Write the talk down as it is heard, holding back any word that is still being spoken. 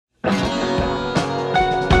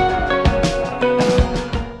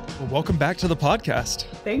welcome back to the podcast.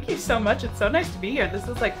 Thank you so much. It's so nice to be here. This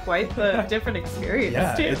is like quite the different experience.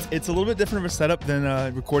 Yeah, too. it's a little bit different of a setup than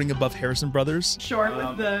recording above Harrison Brothers. Sure,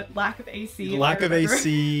 with the lack of AC. Lack of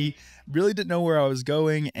AC. Really didn't know where I was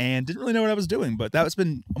going and didn't really know what I was doing, but that's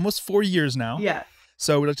been almost 4 years now. Yeah.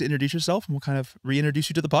 So we'd like to introduce yourself and we'll kind of reintroduce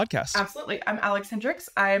you to the podcast. Absolutely. I'm Alex Hendrix.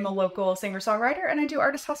 I'm a local singer-songwriter and I do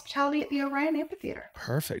artist hospitality at the Orion Amphitheater.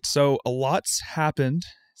 Perfect. So a lot's happened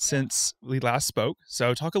since we last spoke.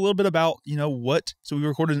 So talk a little bit about, so we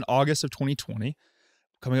recorded in August of 2020,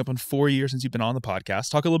 coming up on 4 years since you've been on the podcast.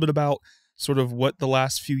 Talk a little bit about sort of what the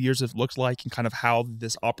last few years have looked like and kind of how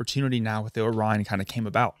this opportunity now with the Orion kind of came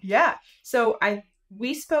about. Yeah. So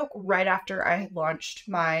we spoke right after I had launched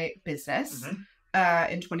my business. Mm-hmm.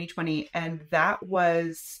 In 2020. And that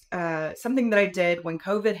was something that I did when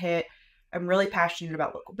COVID hit. I'm really passionate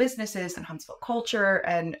about local businesses and Huntsville culture.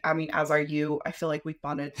 And I mean, as are you, I feel like we've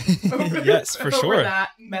bonded yes, for sure.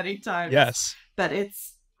 that many times. Yes. But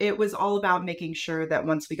it was all about making sure that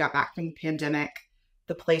once we got back from the pandemic,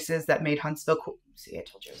 the places that made Huntsville cool. See, I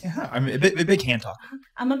told you. Yeah, I'm a big hand talk.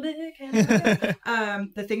 I'm a big hand talk.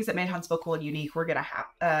 The things that made Huntsville cool and unique, we're going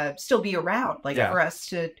to still be around, for us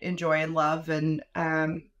to enjoy and love. And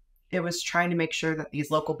it was trying to make sure that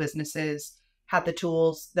these local businesses had the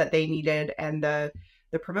tools that they needed and the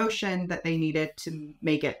promotion that they needed to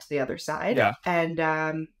make it to the other side. Yeah.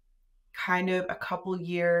 And kind of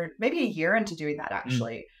maybe a year into doing that,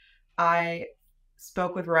 actually, I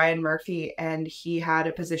spoke with Ryan Murphy and he had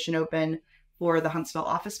a position open for the Huntsville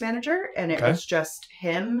office manager. And it was just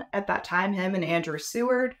him at that time, him and Andrew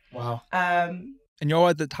Seward. Wow. And y'all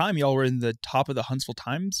at the time, y'all were in the top of the Huntsville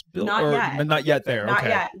Times building? Not yet there. Not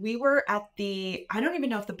yet. We were at I don't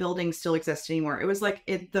even know if the building still exists anymore. It was like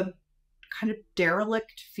the kind of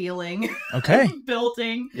derelict feeling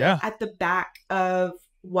building at the back of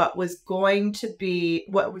what was going to be,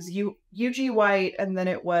 what was UG White, and then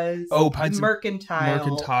it was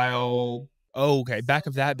Mercantile. Oh, okay. Back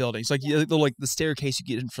of that building. It's like the staircase you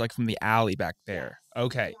get in from the alley back there.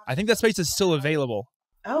 Okay. I think that space is still available.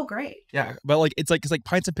 Oh, great. Yeah. But because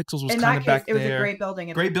Pints and Pixels was kind of back there. It was a great building.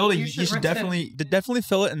 Great building. You should definitely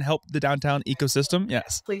fill it and help the downtown ecosystem.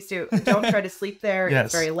 Yes. Please do. Don't try to sleep there. Yes.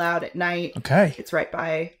 It's very loud at night. Okay. It's right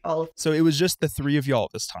by all of. So it was just the three of y'all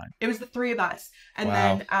at this time. It was the three of us. And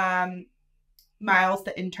then Miles,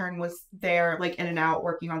 the intern, was there in and out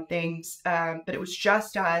working on things. But it was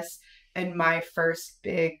just us. And my first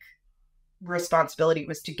big responsibility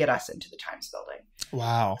was to get us into the Times building.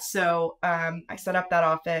 Wow. So I set up that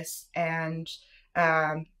office and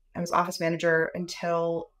I was office manager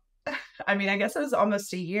until, I guess it was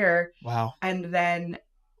almost a year. Wow. And then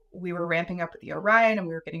we were ramping up at the Orion and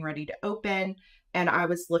we were getting ready to open. And I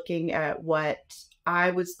was looking at what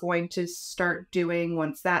I was going to start doing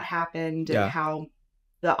once that happened and how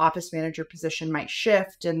the office manager position might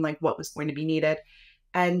shift and what was going to be needed.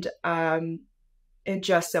 And it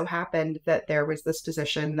just so happened that there was this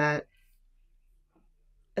position that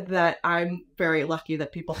I'm very lucky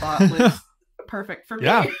that people thought was perfect for me.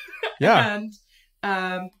 Yeah.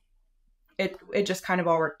 And it just kind of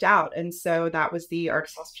all worked out. And so that was the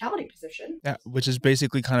artist hospitality position. Yeah, which is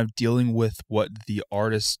basically kind of dealing with what the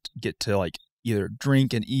artists get to either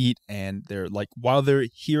drink and eat, and they're while they're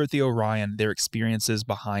here at the Orion, their experiences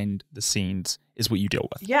behind the scenes is what you deal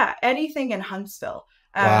with. Yeah, anything in Huntsville.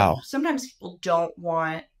 Wow. Sometimes people don't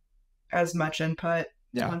want as much input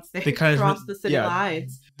once they kind cross the city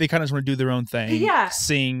lines. They kind of just want to do their own thing, Yeah.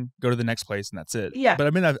 sing, go to the next place, and that's it. Yeah.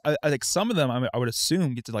 But I think some of them, I would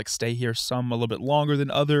assume, get to stay here some a little bit longer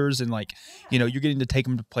than others, and you're getting to take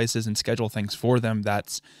them to places and schedule things for them.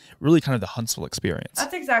 That's really kind of the Huntsville experience.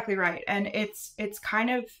 That's exactly right, and it's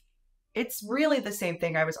really the same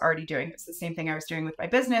thing I was already doing. It's the same thing I was doing with my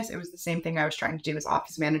business. It was the same thing I was trying to do as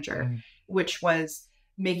office manager, which was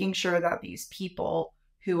making sure that these people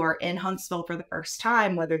who are in Huntsville for the first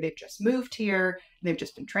time, whether they've just moved here, they've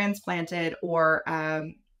just been transplanted, or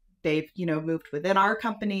they've, moved within our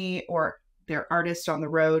company, or they're artists on the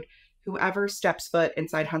road, whoever steps foot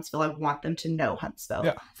inside Huntsville, I want them to know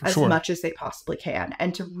Huntsville as much as they possibly can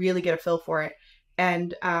and to really get a feel for it.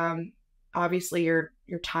 And obviously your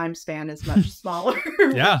time span is much smaller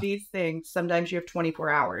with these things. Sometimes you have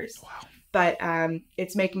 24 hours. Wow. But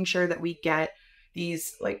it's making sure that we get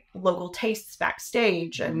these local tastes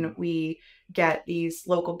backstage and we get these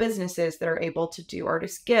local businesses that are able to do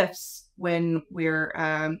artist gifts when we're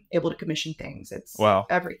able to commission things. It's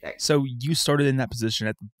everything. So you started in that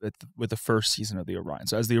position with the first season of the Orion.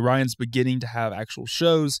 So as the Orion's beginning to have actual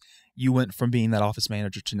shows, you went from being that office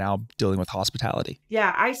manager to now dealing with hospitality.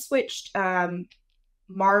 Yeah, I switched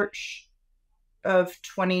March of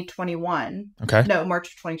 2021. Okay. No, March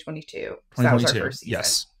of 2022. That was our 2022. first season.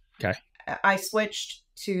 Yes. Okay. I switched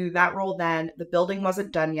to that role then. The building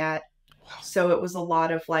wasn't done yet. Wow. So it was a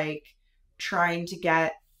lot of like trying to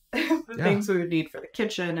get the things we would need for the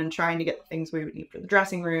kitchen and trying to get the things we would need for the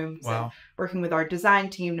dressing rooms. Wow. And working with our design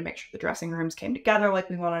team to make sure the dressing rooms came together like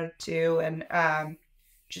we wanted it to. And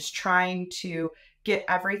just trying to get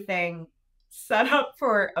everything set up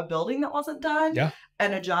for a building that wasn't done. Yeah.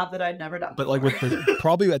 And a job that I'd never done But before. like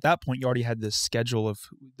probably at that point, you already had this schedule of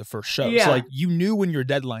the first show. Yeah. So like you knew when your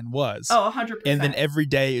deadline was. Oh, 100%. And then every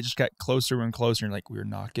day it just got closer and closer. And like, we're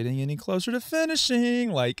not getting any closer to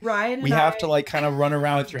finishing. Like Ryan we have to like kind of run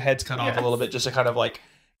around with your heads cut off a little bit just to kind of like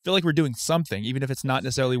feel like we're doing something, even if it's not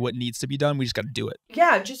necessarily what needs to be done. We just got to do it.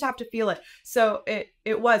 Yeah, just have to feel it. So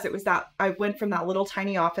it was that I went from that little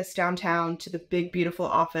tiny office downtown to the big, beautiful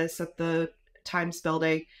office at the Times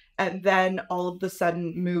building. And then all of a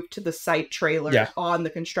sudden moved to the site trailer on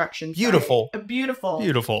the construction Beautiful. site.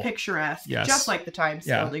 Beautiful. Picturesque. Yes. Just like the Times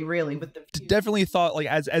building, really. With the definitely thought like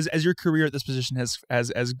as your career at this position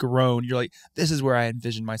has grown, you're like, this is where I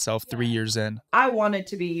envisioned myself 3 years in. I wanted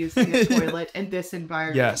to be using a toilet in this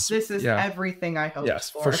environment. Yes. This is everything I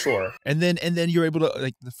hoped for. For sure. And then you're able to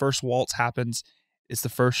like the first waltz happens. It's the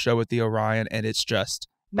first show at the Orion, and it's just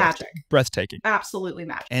magic. Breathtaking. Absolutely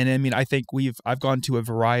magic. And I mean, I think I've gone to a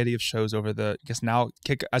variety of shows over the, I guess now,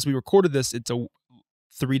 as we recorded this, it's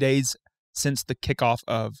 3 days since the kickoff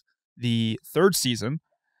of the third season.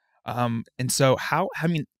 And so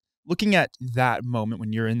looking at that moment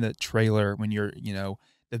when you're in the trailer, when you're,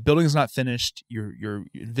 the building's not finished, you're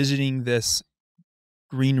visiting this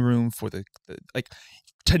green room for the like,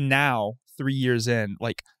 to now 3 years in,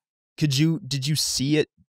 like, did you see it?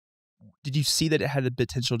 Did you see that it had the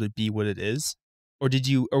potential to be what it is? Or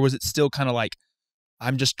was it still kind of like,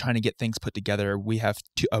 I'm just trying to get things put together. We have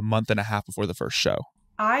a month and a half before the first show.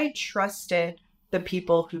 I trusted the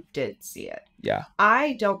people who did see it. Yeah.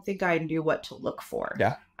 I don't think I knew what to look for.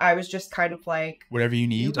 Yeah. I was just kind of like, whatever you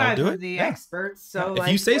need, I'll do it. You guys are the experts. So if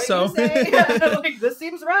you say so. Like, this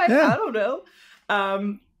seems right. Yeah. I don't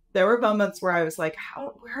know. There were moments where I was like,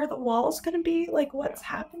 where are the walls going to be? Like, what's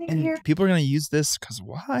happening here? People are going to use this because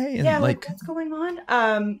why? And like, what's going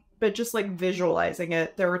on? But just like visualizing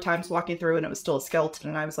it, there were times walking through and it was still a skeleton.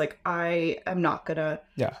 And I was like, I am not going to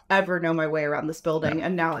ever know my way around this building. Yeah.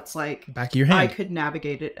 And now it's like, back of your hand. I could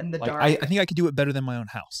navigate it in the dark. I think I could do it better than my own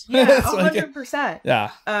house. Yeah, 100%.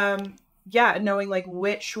 Yeah. Yeah, knowing like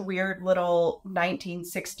which weird little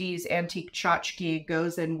 1960s antique tchotchke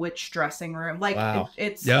goes in which dressing room. Like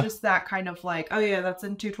it's just that kind of like, oh yeah, that's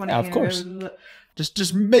in 220. Of course.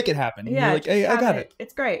 Just make it happen. Yeah, you're like, hey, I got it.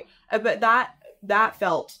 It's great. But that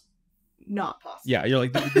felt not possible. Yeah, you're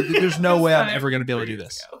like, there's no way I'm ever going to be able to do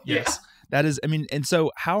this. Yes. Yeah. That is, I mean, and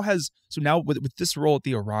so now with this role at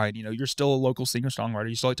the Orion, you're still a local singer-songwriter.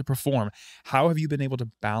 You still like to perform. How have you been able to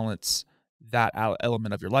balance that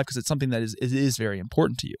element of your life? Because it's something that is very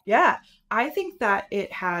important to you. Yeah. I think that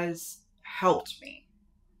it has helped me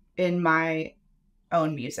in my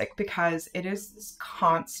own music because it is this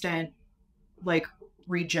constant, like,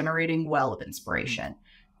 regenerating well of inspiration.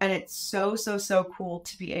 And it's so cool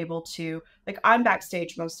to be able to, like, I'm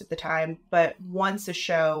backstage most of the time, but once a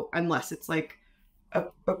show, unless it's like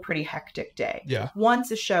a pretty hectic day. Yeah. Once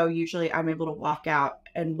a show, usually I'm able to walk out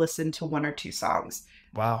and listen to one or two songs.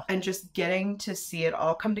 Wow. And just getting to see it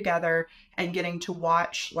all come together and getting to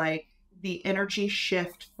watch like the energy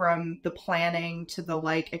shift from the planning to the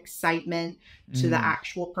like excitement to the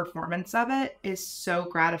actual performance of it is so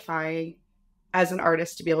gratifying as an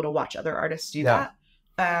artist to be able to watch other artists do that.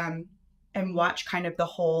 And watch kind of the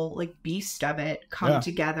whole like beast of it come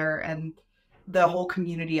together and the whole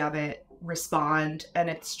community of it respond. And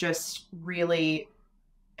it's just really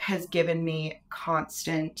has given me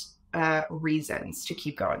constant reasons to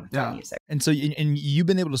keep going with my music. And so and you've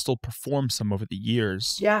been able to still perform some over the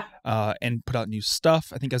years. And put out new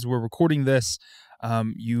stuff. I think as we're recording this,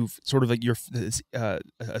 you've sort of like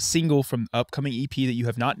a single from upcoming EP that you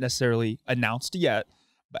have not necessarily announced yet,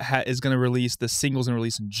 but is going to release. The single's going to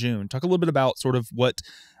release in June. Talk a little bit about sort of what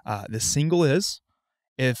the single is.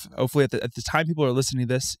 If hopefully at the time people are listening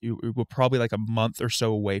to this, we're probably like a month or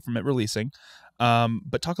so away from it releasing.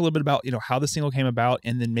 But talk a little bit about, how the single came about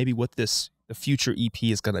and then maybe what the future EP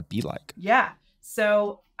is going to be like. Yeah.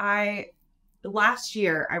 So last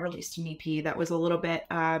year I released an EP that was a little bit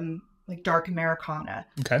like dark Americana.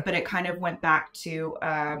 Okay. But it kind of went back to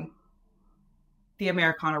the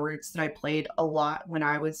Americana roots that I played a lot when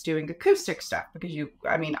I was doing acoustic stuff because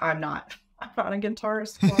I'm not a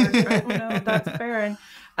guitarist. Clark. I don't know if that's fair.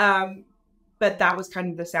 But that was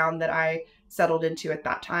kind of the sound that I settled into at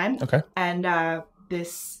that time. Okay. And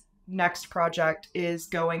this next project is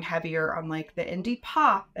going heavier on like the indie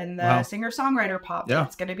pop and the singer-songwriter pop. Yeah.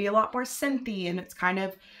 It's going to be a lot more synthy, and it's kind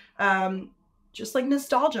of just like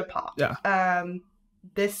nostalgia pop. Yeah.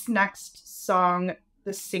 This next song,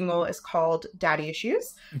 the single, is called Daddy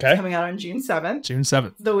Issues. Okay. It's coming out on June 7th. June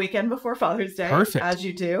 7th. The weekend before Father's Day. Perfect. As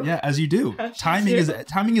you do. Yeah, as you do. Timing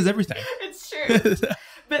is everything. It's true.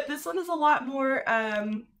 But this one is a lot more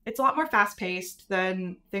it's a lot more fast paced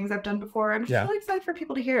than things I've done before. I'm just really excited for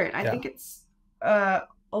people to hear it. I think it's a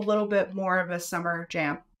little bit more of a summer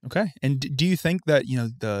jam. Okay. And do you think that, you know,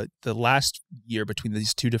 the last year between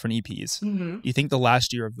these two different EPs, you think the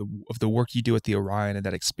last year of the work you do at the Orion and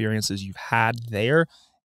that experiences you've had there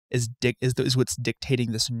is what's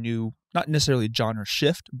dictating this new, not necessarily genre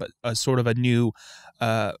shift, but a sort of a new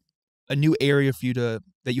area for you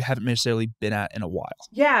that you haven't necessarily been at in a while?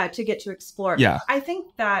 Yeah, to get to explore. Yeah. I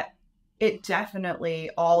think that it definitely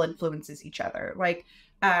all influences each other. Like,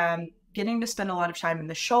 getting to spend a lot of time in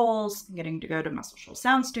the Shoals, getting to go to Muscle Shoals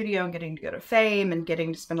Sound Studio, and getting to go to Fame, and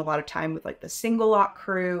getting to spend a lot of time with like the Single Lock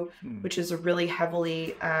crew, which is a really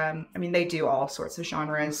heavily, I mean, they do all sorts of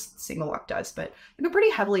genres, Single Lock does, but like a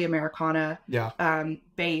pretty heavily Americana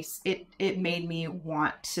base. It made me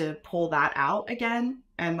want to pull that out again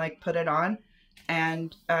and like put it on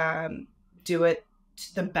and do it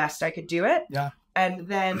the best I could do it. Yeah. And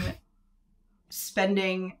then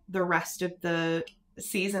spending the rest of the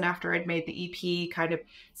season after I'd made the EP kind of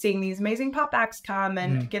seeing these amazing pop acts come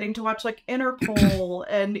and getting to watch like Interpol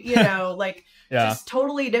and, you know, like just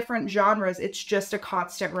totally different genres. It's just a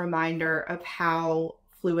constant reminder of how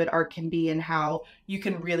fluid art can be and how you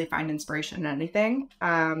can really find inspiration in anything.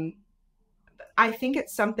 I think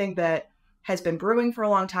it's something that has been brewing for a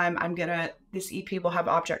long time. This EP will have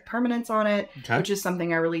object permanence on it, which is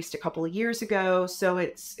something I released a couple of years ago. So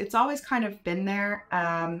it's always kind of been there.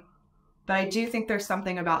 But I do think there's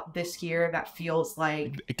something about this year that feels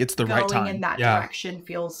like it gets the right time. Going in that direction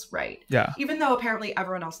feels right. Yeah. Even though apparently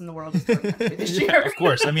everyone else in the world is going that way this year. Of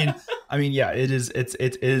course. I mean, yeah, it is.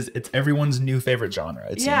 It's everyone's new favorite genre.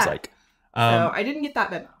 It seems like. So I didn't get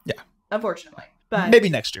that memo. Yeah. Unfortunately, but maybe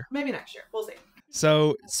next year. We'll see.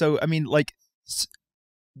 So I mean, like,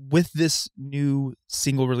 with this new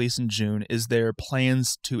single release in June, is there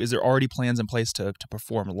already plans in place to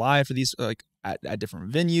perform live for these, like at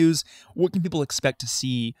different venues? What can people expect to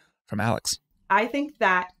see from Alex? I think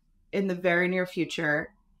that in the very near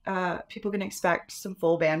future, people can expect some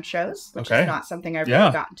full band shows, which is not something I've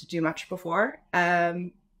really gotten to do much before.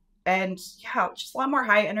 And just a lot more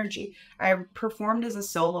high energy. I performed as a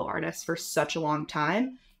solo artist for such a long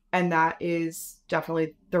time, and that is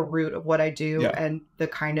definitely the root of what I do and the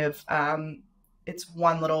kind of, it's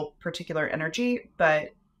one little particular energy,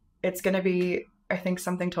 but it's going to be, I think,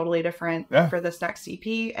 something totally different for this next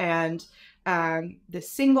EP. And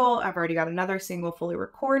this single, I've already got another single fully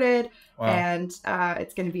recorded, and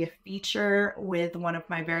it's going to be a feature with one of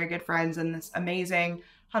my very good friends and this amazing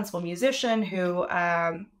Huntsville musician who,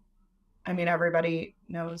 I mean, everybody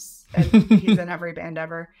knows, and he's in every band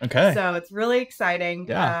ever. Okay. So it's really exciting.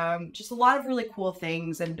 Yeah. Just a lot of really cool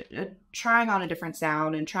things, and trying on a different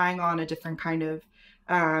sound and trying on a different kind of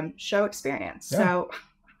show experience. Yeah. So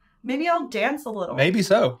maybe I'll dance a little. Maybe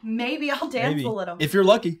so. Maybe I'll dance a little. If you're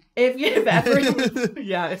lucky. If you guys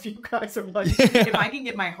are lucky. If I can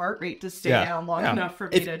get my heart rate to stay down long enough for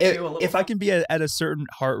me to do a little. If I can be at a certain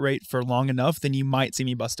heart rate for long enough, then you might see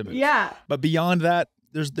me bust a move. Yeah. But beyond that,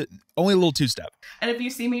 there's only a little two-step. And if you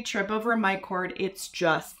see me trip over a mic cord, it's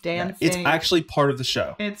just dancing. Yeah, it's actually part of the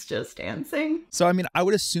show. It's just dancing. So, I mean, I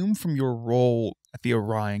would assume from your role at the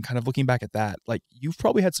Orion, kind of looking back at that, like, you've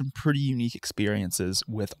probably had some pretty unique experiences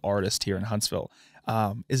with artists here in Huntsville.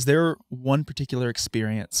 Is there one particular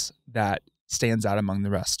experience that stands out among the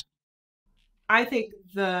rest? I think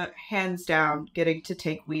the hands down getting to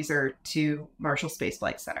take Weezer to Marshall Space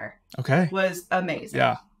Flight Center was amazing.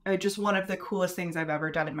 Yeah. Just one of the coolest things I've ever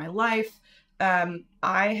done in my life.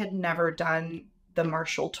 I had never done the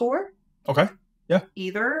Marshall tour. Okay. Yeah.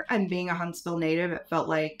 Either. And being a Huntsville native, it felt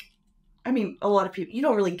like, I mean, a lot of people, you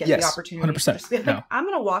don't really get the opportunity 100%. to just be like, I'm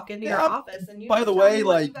going to walk into your office and you by the way,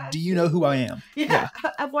 like, do you know who I am? Yeah.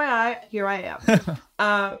 FYI, here I am.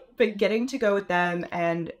 But getting to go with them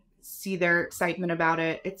and see their excitement about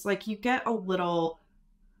it, it's like you get a little,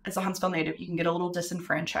 as a Huntsville native, you can get a little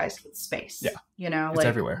disenfranchised with space. Yeah. You know, it's like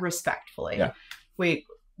everywhere. Respectfully. Yeah.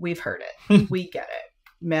 We've heard it. We get it.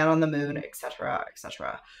 Man on the Moon, etc.,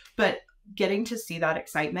 etc. But getting to see that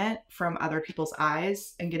excitement from other people's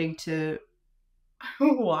eyes and getting to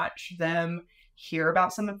watch them hear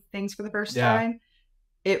about some of the things for the first time,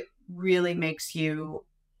 it really makes you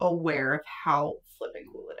aware of how flipping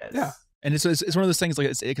cool it is. Yeah. And it's one of those things, like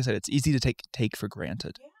I said, it's easy to take for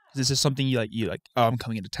granted. Yeah. This is something you like, oh, I'm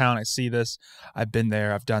coming into town, I see this, I've been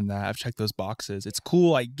there, I've done that, I've checked those boxes. It's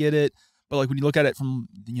cool, I get it. But like when you look at it from,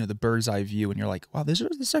 the bird's eye view, and you're like, wow, this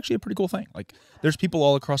is actually a pretty cool thing. Like there's people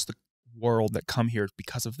all across the world that come here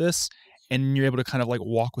because of this, and you're able to kind of like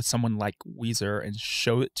walk with someone like Weezer and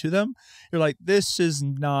show it to them. You're like, this is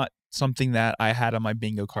not something that I had on my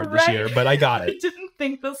bingo card this year, but I got it. I didn't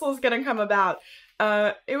think this was going to come about.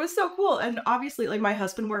 It was so cool. And obviously, like, my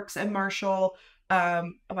husband works at Marshall. A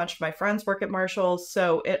bunch of my friends work at Marshall.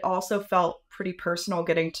 So it also felt pretty personal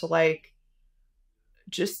getting to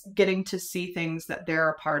see things that they're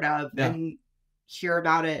a part of and hear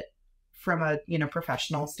about it from a,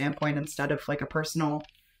 professional standpoint instead of like a personal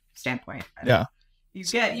standpoint. And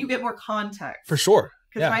you get more context. For sure.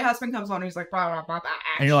 Because my husband comes on and he's like, blah, blah, blah, blah,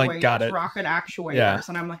 and you're like, got it. Rocket actuators.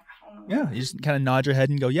 And I'm like, I don't know. Yeah. You just kind of nod your head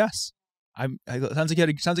and go, yes. Sounds like you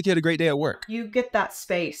had a great day at work. You get that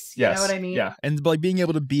space. You know what I mean? Yeah. And like being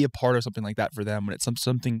able to be a part of something like that for them when it's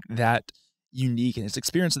something that unique and it's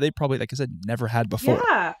experience that they probably, like I said, never had before.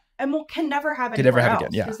 Yeah. And can never have anywhere else. Again.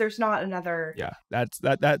 Yeah. Because there's not another. Yeah. That's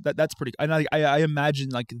pretty. And I imagine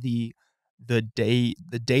like the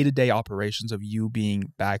day-to-day operations of you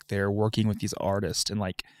being back there working with these artists and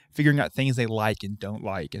like figuring out things they like and don't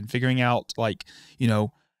like, and figuring out like,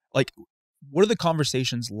 like what are the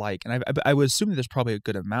conversations like? And I would assume that there's probably a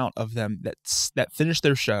good amount of them that finish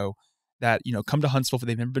their show, that, come to Huntsville, if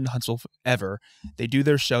they've never been to Huntsville ever. They do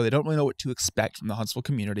their show. They don't really know what to expect from the Huntsville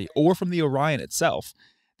community or from the Orion itself.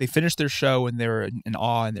 They finish their show and they're in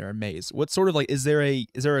awe and they're amazed. What sort of like, is there a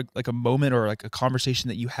like a moment or like a conversation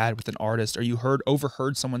that you had with an artist, or you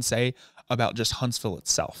overheard someone say about just Huntsville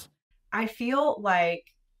itself? I feel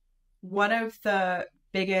like one of the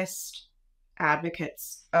biggest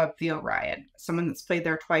advocates of the Orion, someone that's played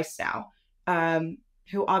there twice now,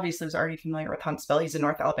 who obviously was already familiar with Huntsville. He's a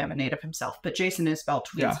North Alabama native himself, but Jason Isbell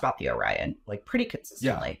tweets about the Orion like pretty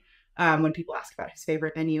consistently when people ask about his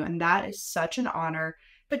favorite venue. And that is such an honor.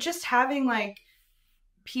 But just having like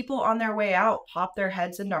people on their way out pop their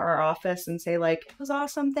heads into our office and say like, it was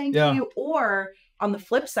awesome, thank you. Or on the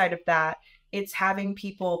flip side of that, it's having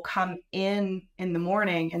people come in the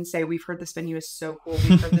morning and say, we've heard this venue is so cool.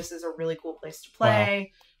 We've heard this is a really cool place to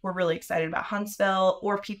play. Wow. We're really excited about Huntsville.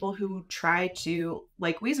 Or people who try to,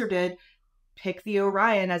 like Weezer did, pick the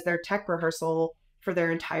Orion as their tech rehearsal for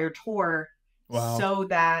their entire tour so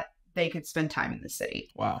that they could spend time in the city.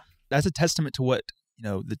 Wow. That's a testament to what,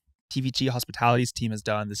 the TVG Hospitalities team has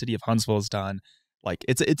done, the city of Huntsville has done. Like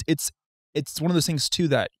it's one of those things too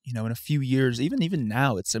that, in a few years, even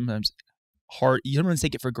now, it's sometimes hard. You don't even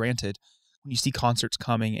take it for granted when you see concerts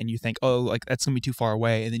coming and you think, oh, like that's gonna be too far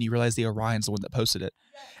away, and then you realize the Orion's the one that posted it,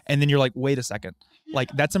 and then you're like, wait a second, like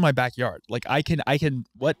that's in my backyard. Like I can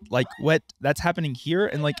what that's happening here,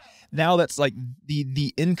 and like now that's like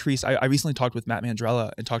the increase. I recently talked with Matt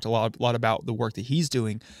Mandrella and talked a lot about the work that he's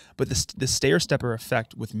doing, but the stair stepper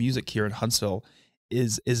effect with music here in Huntsville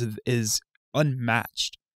is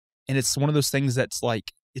unmatched, and it's one of those things that's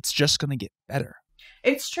like it's just gonna get better.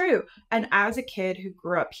 It's true. And as a kid who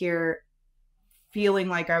grew up here feeling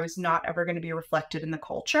like I was not ever going to be reflected in the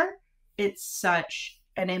culture, it's such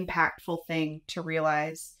an impactful thing to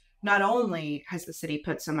realize. Not only has the city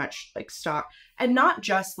put so much like stock, and not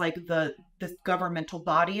just like the governmental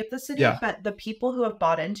body of the city, but the people who have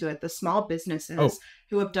bought into it, the small businesses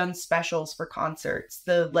who have done specials for concerts,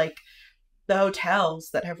 the hotels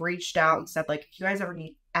that have reached out and said like, if you guys ever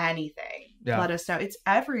need anything, let us know. It's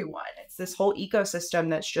everyone. It's this whole ecosystem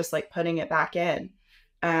that's just like putting it back in.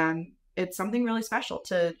 It's something really special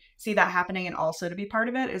to see that happening, and also to be part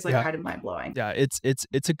of it is like kind of mind blowing. Yeah, it's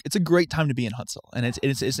a great time to be in Huntsville, and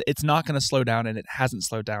it's not going to slow down, and it hasn't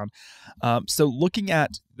slowed down. So looking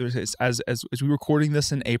at as we recording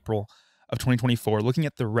this in April of 2024, looking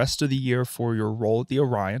at the rest of the year for your role at the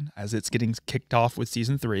Orion as it's getting kicked off with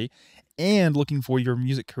season 3, and looking for your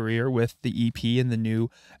music career with the EP and the new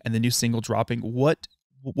single dropping, what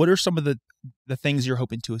are some of the things you're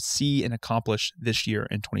hoping to see and accomplish this year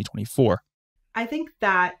in 2024? I think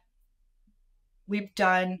that we've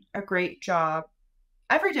done a great job.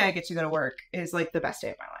 Every day I get to go to work is like the best day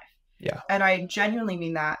of my life. Yeah. And I genuinely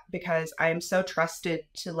mean that, because I am so trusted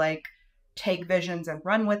to like take visions and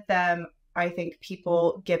run with them. I think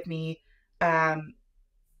people give me,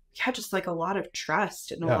 just like a lot of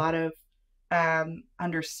trust and a lot of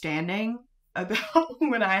understanding about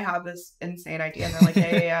when I have this insane idea and they're like,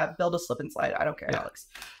 hey, build a slip and slide. I don't care, Alex.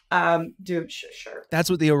 Dude, sure. That's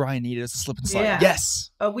what the Orion needed, is a slip and slide. Yeah. Yes.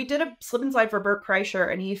 We did a slip and slide for Bert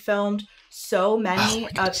Kreischer, and he filmed so many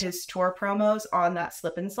of his tour promos on that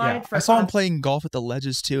slip and slide. Yeah. I saw him playing golf at the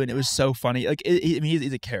Ledges too, and it was so funny. Like, I mean,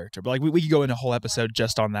 he's a character, but like we could go into a whole episode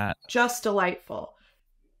just on that. Just delightful.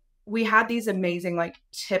 We had these amazing, like,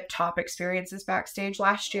 tip-top experiences backstage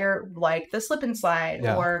last year, like the slip and slide,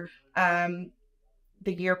 or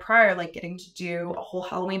the year prior, like getting to do a whole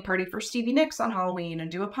Halloween party for Stevie Nicks on Halloween and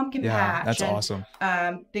do a pumpkin patch. That's awesome.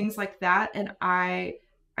 Things like that. And I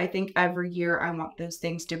think every year I want those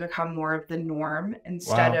things to become more of the norm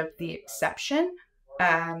instead of the exception.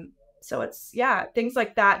 So it's, things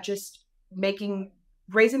like that, just raising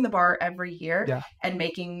the bar every year and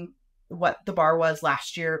making what the bar was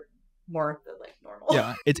last year more like normal.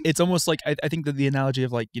 Yeah. It's almost like, I think that the analogy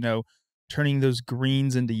of, like, you know, turning those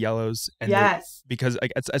greens into yellows, and because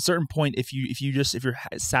like at a certain point, if you're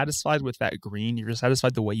satisfied with that green, you're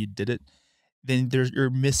satisfied the way you did it, then you're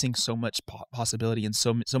missing so much possibility and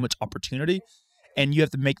so much opportunity, and you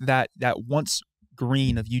have to make that once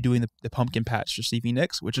green of you doing the pumpkin patch for Stevie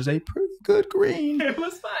Nicks, which is a pretty good green. It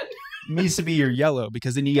was fun. Needs to be your yellow,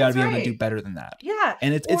 because then you got to be able to do better than that. Yeah.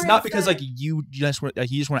 And it's not because like you just want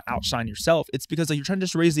to outshine yourself. It's because like you're trying to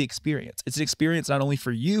just raise the experience. It's an experience not only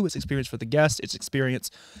for you, it's experience for the guest, it's experience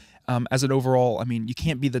as an overall. I mean, you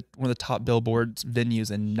can't be one of the top billboards venues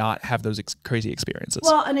and not have those crazy experiences.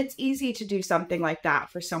 Well, and it's easy to do something like that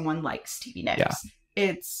for someone like Stevie Nicks. Yeah.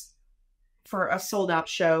 It's for a sold out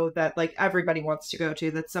show that like everybody wants to go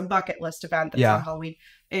to. That's a bucket list event that's on Halloween.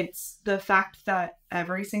 It's the fact that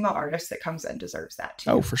every single artist that comes in deserves that too.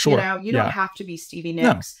 Oh, for sure. You know, you don't have to be Stevie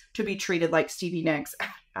Nicks to be treated like Stevie Nicks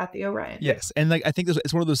at the Orion. Yes. And like, I think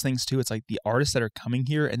it's one of those things too. It's like the artists that are coming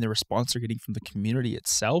here and the response they're getting from the community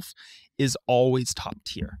itself is always top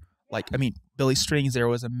tier. Like, I mean, Billy Strings there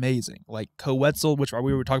was amazing. Like Coetzel, which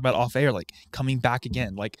we were talking about off air, like coming back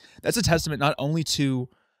again. Like, that's a testament not only to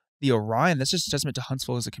the Orion, that's just a testament to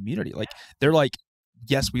Huntsville as a community. Like, they're like,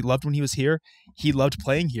 yes, we loved when he was here. He loved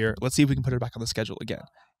playing here. Let's see if we can put it back on the schedule again.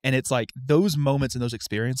 And it's like those moments and those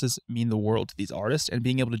experiences mean the world to these artists, and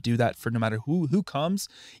being able to do that for no matter who comes,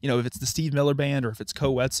 you know, if it's the Steve Miller Band or if it's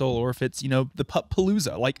Coetzel or if it's, you know, the Pup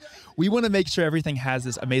Palooza, like we want to make sure everything has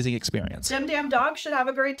this amazing experience. Them damn dogs should have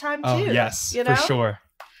a great time too. Oh, yes, you know? for sure.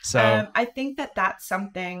 So I think that that's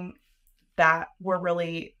something that we're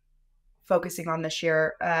really focusing on this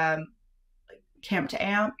year. Camp to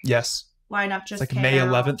Amp. Yes. Lineup just it's like May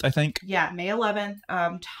 11th, I think. Yeah, May 11th.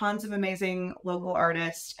 Tons of amazing local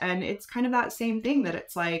artists. And it's kind of that same thing that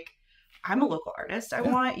it's like, I'm a local artist. I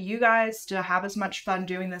want you guys to have as much fun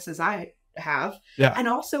doing this as I have. Yeah. And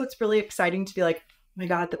also it's really exciting to be like, oh my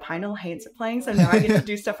God, the Pine Hill hates it playing. So now I get to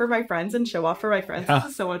do stuff for my friends and show off for my friends. This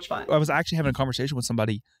is so much fun. I was actually having a conversation with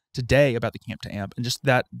somebody today about the Camp to Amp, and just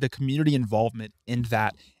that the community involvement in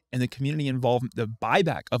that, and the community involvement, the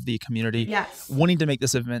buyback of the community, wanting to make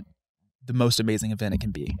this event the most amazing event it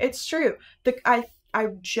can be. It's true. I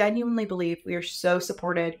genuinely believe we are so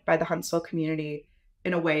supported by the Huntsville community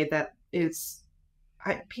in a way that is,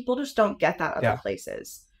 people just don't get that other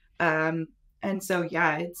places. And so,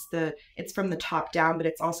 it's from the top down, but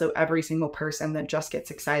it's also every single person that just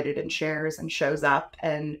gets excited and shares and shows up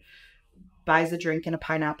and buys a drink and a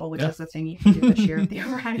pineapple, which is the thing you can do this year at the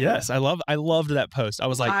Orion. Yes, I loved that post. I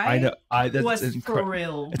was like, I was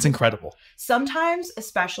thrilled. It's incredible. Sometimes,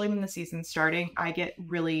 especially when the season's starting, I get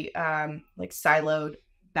really like siloed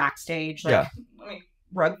backstage, like let me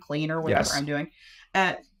rug clean or whatever I'm doing,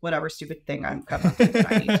 whatever stupid thing I'm coming up with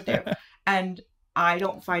that I need to do, and I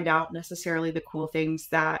don't find out necessarily the cool things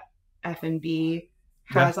that F&B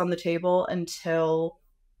has on the table until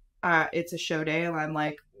it's a show day, and I'm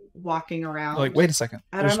like walking around like, wait a second,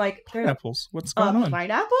 and I'm like, pineapples, what's going on?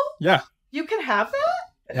 Pineapple? Yeah, you can have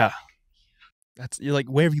that? Yeah. You're like,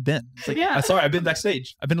 where have you been? It's like, I'm sorry, I've been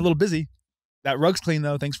backstage, I've been a little busy. That rug's clean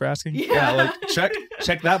though, thanks for asking. Like check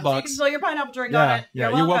that box. You can fill your pineapple drink on it.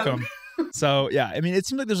 You're welcome. So I mean, it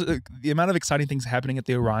seems like there's the amount of exciting things happening at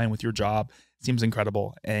the Orion with your job seems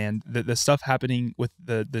incredible, and the stuff happening with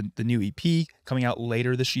the new EP coming out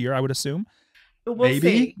later this year, I would assume. We'll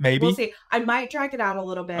see. We'll see. I might drag it out a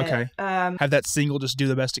little bit. Okay. Have that single just do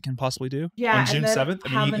the best it can possibly do. Yeah. On June 7th.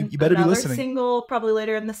 I mean, you better be listening. Single probably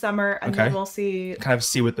later in the summer, and then we'll see. Kind of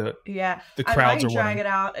see what the crowds are. I might drag it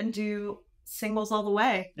out and do singles all the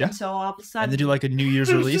way until all of a sudden. And then do like a New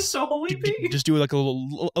Year's release. Just do like a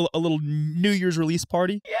little New Year's release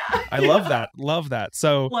party. Yeah. I love that. Love that.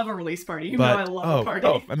 So love a release party. You know I love a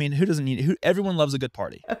party. I mean, who doesn't need it? Everyone loves a good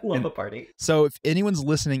party. I love a party. So if anyone's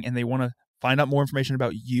listening and they want to find out more information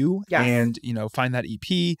about you and, find that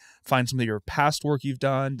EP, find some of your past work you've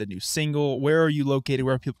done, the new single. Where are you located?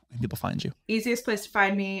 Where can people find you? Easiest place to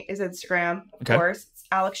find me is Instagram, of course. It's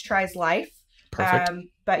Alex Tries Life. Perfect.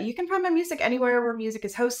 But you can find my music anywhere where music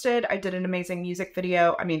is hosted. I did an amazing music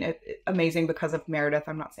video. I mean, amazing because of Meredith.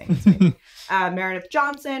 I'm not saying it's amazing. Meredith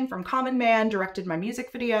Johnson from Common Man directed my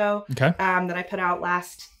music video that I put out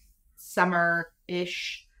last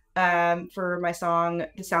summer-ish for my song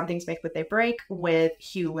The Sound Things Make What They Break with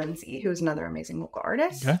Hugh Lindsay, who's another amazing local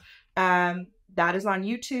artist. That is on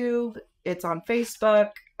YouTube. It's on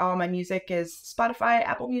Facebook. All my music is Spotify,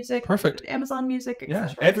 Apple Music, Amazon Music,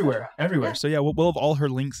 etc. Everywhere. So we'll have all her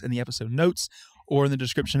links in the episode notes or in the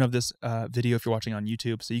description of this video if you're watching on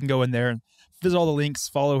YouTube. So you can go in there and visit all the links,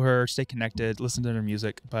 follow her, stay connected, listen to her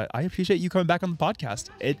music. But I appreciate you coming back on the podcast.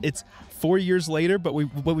 It's 4 years later, but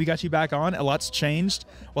we got you back on. A lot's changed.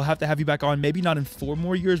 We'll have to have you back on. Maybe not in 4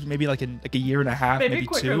 more years, but maybe like a year and a half, maybe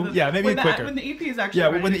 2. Maybe quicker. When the EP is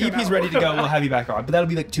actually when the EP is ready to go, we'll have you back on. But that'll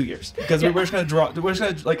be like 2 years because we're just gonna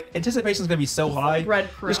anticipation is gonna be so high.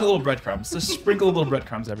 Just a little breadcrumbs. Just sprinkle a little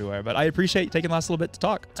breadcrumbs everywhere. But I appreciate you taking the last little bit to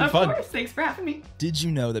talk. It's been fun. Of course. Thanks for having me. Did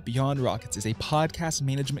you know that Beyond Rockets is a podcast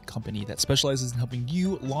management company that specializes in helping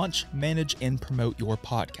you launch, manage, and promote your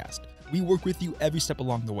podcast? We work with you every step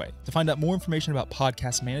along the way. To find out more information about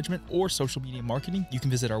podcast management or social media marketing, you can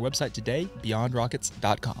visit our website today,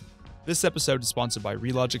 beyondrockets.com. This episode is sponsored by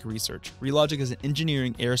Relogic Research. Relogic is an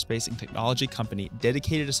engineering, aerospace, and technology company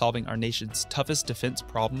dedicated to solving our nation's toughest defense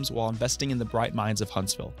problems while investing in the bright minds of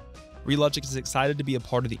Huntsville. Relogic is excited to be a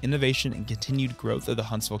part of the innovation and continued growth of the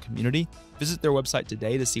Huntsville community. Visit their website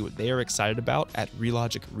today to see what they are excited about at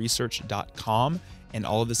relogicresearch.com, and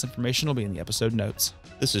all of this information will be in the episode notes.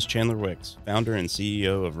 This is Chandler Wicks, founder and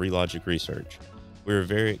CEO of Relogic Research. We are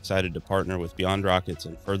very excited to partner with Beyond Rockets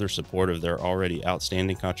in further support of their already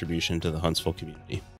outstanding contribution to the Huntsville community.